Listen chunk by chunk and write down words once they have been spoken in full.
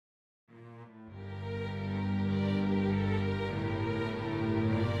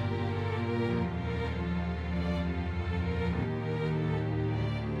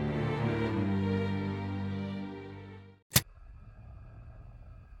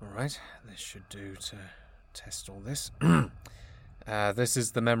Alright, this should do to test all this. This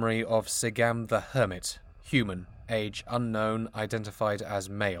is the memory of Sigam the Hermit, human, age unknown, identified as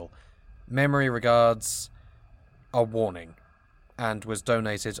male. Memory regards a warning, and was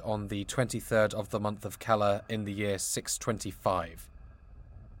donated on the 23rd of the month of Kala in the year 625.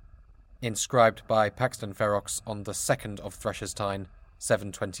 Inscribed by Paxton Ferox on the 2nd of Thresher's Time,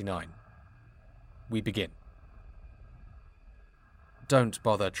 729. We begin. Don't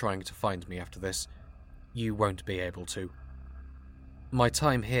bother trying to find me after this. You won't be able to. My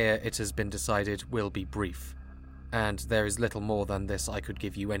time here, it has been decided, will be brief, and there is little more than this I could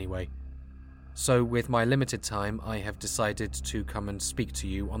give you anyway. So with my limited time, I have decided to come and speak to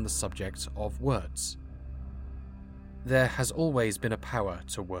you on the subject of words. There has always been a power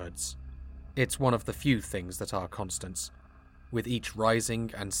to words. It's one of the few things that are constants. With each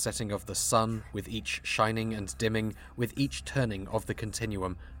rising and setting of the sun, with each shining and dimming, with each turning of the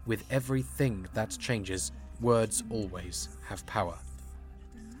continuum, with everything that changes, words always have power.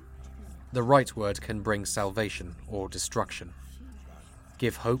 The right word can bring salvation or destruction,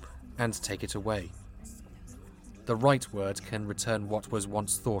 give hope and take it away. The right word can return what was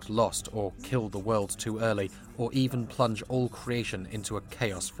once thought lost, or kill the world too early, or even plunge all creation into a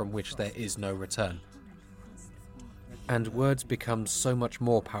chaos from which there is no return. And words become so much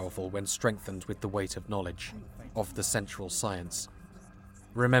more powerful when strengthened with the weight of knowledge, of the central science.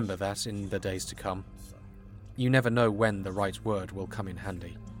 Remember that in the days to come. You never know when the right word will come in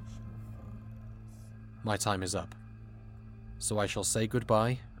handy. My time is up, so I shall say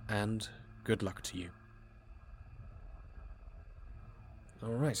goodbye and good luck to you.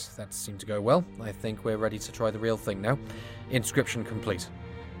 Alright, that seemed to go well. I think we're ready to try the real thing now. Inscription complete.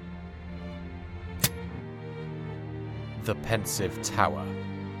 The Pensive Tower.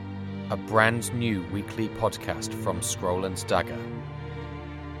 A brand new weekly podcast from Scroll and Dagger.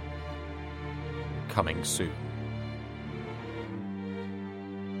 Coming soon.